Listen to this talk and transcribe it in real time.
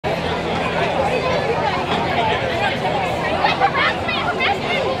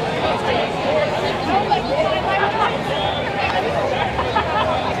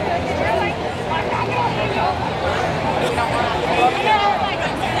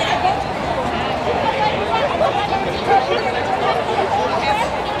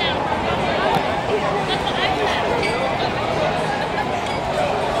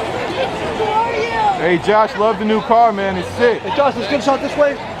Hey Josh, love the new car, man. It's sick. Hey Josh, let's get a shot this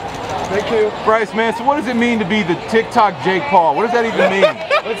way. Thank you. Bryce, man, so what does it mean to be the TikTok Jake Paul? What does that even mean?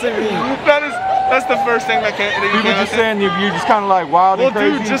 What's it mean? That's the first thing that came. People just saying you're just kind of like wild and crazy?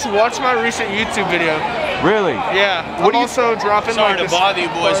 Well, dude, just watch my recent YouTube video. Really? Yeah. I'm also dropping Sorry like to bother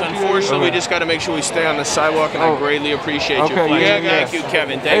you boys. Unfortunately, we just got to make sure we stay on the sidewalk, and I greatly appreciate you. Thank you,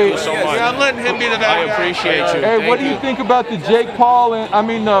 Kevin. Thank you so much. Yeah, I'm letting him be the bad guy. I appreciate you. Hey, what do you think about the Jake Paul and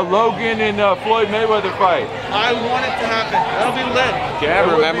Logan and Floyd Mayweather fight? I want it to happen. That'll be lit. Yeah,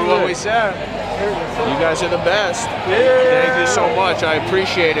 remember what we said. You guys are the best. Yeah. Thank you so much. I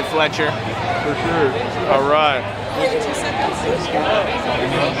appreciate it, Fletcher. For sure. All right.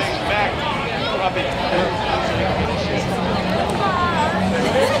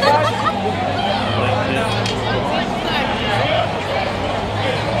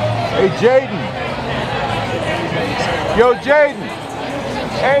 Hey, Jaden. Yo, Jaden.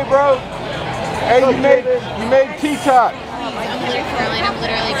 Hey, bro. Hey, you made T-Top. I'm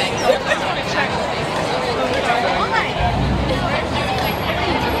literally begging.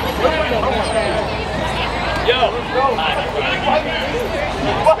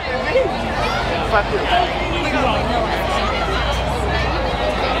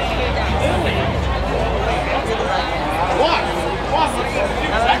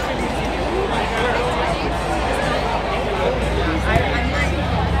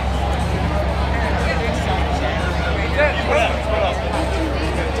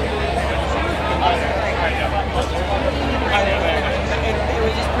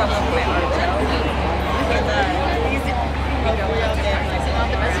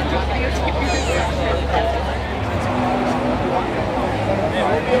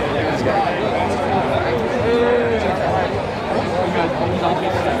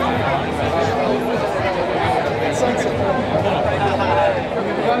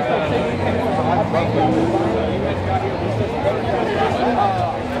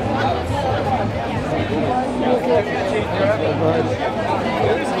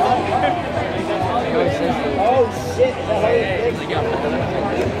 Oh shit!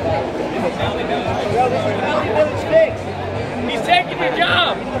 He's taking your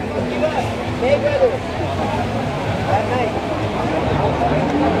job. Hey brother, that night.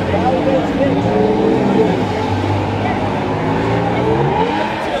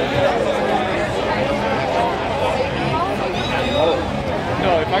 No,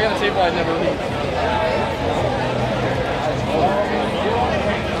 if I got a table, I'd never leave.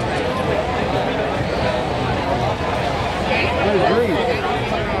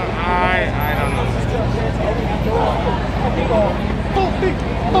 I don't know.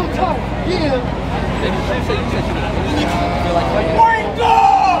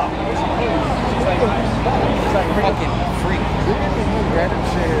 Fucking freak. Random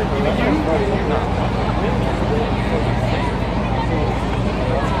shit.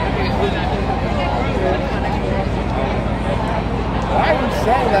 Why are you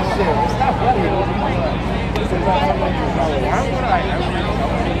saying that shit? It's not funny. Why would I?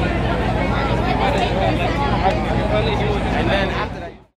 And then